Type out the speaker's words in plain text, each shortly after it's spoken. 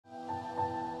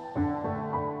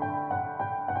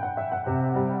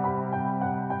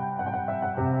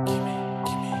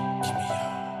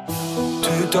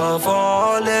tar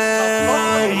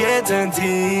farlig, gitt en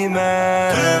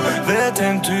time. Vet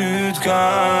en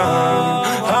utgang,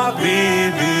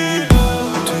 habibi.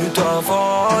 Du tar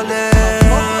farlig,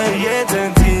 gitt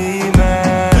en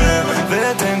time.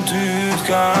 Vet en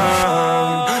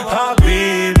utgang,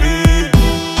 habibi.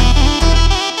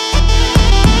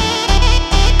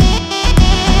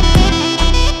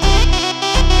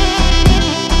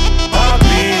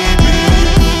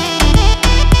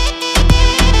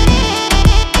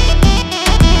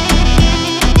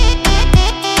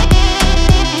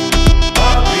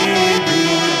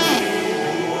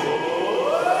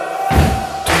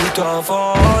 tar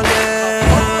farlig,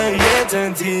 gitt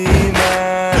en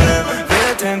time.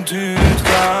 Vet en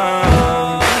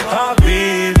utgang,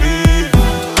 habibi.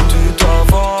 Du tar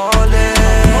farlig,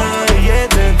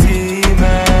 gitt en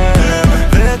time.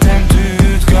 Vet en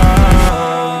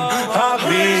utgang,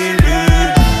 habibi.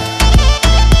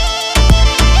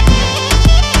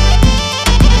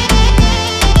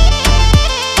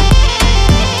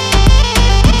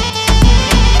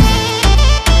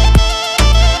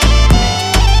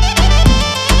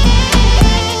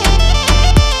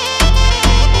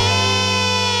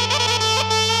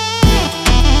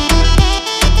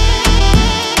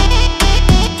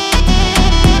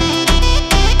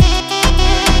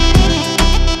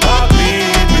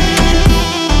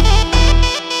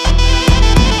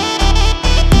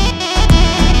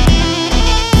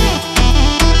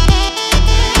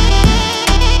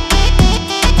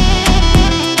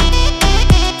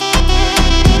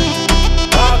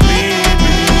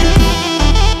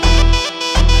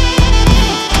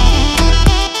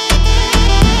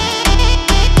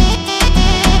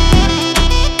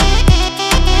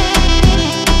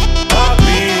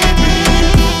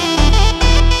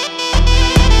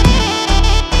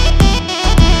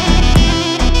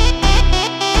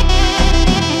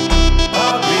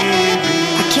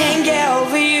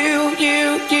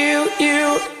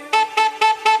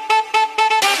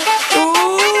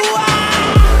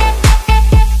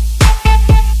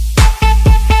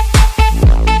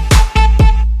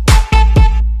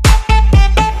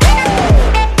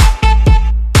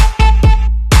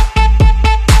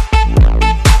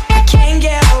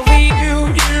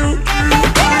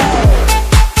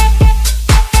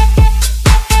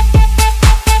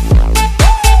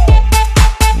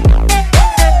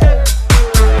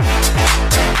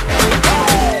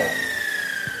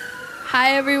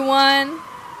 Hi everyone.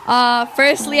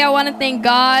 Firstly, I want to thank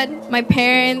God, my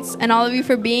parents, and all of you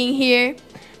for being here.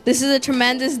 This is a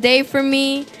tremendous day for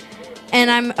me,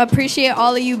 and I appreciate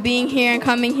all of you being here and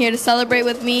coming here to celebrate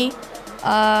with me.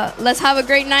 Let's have a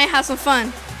great night, have some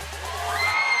fun.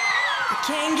 I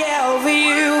can't get over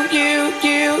you.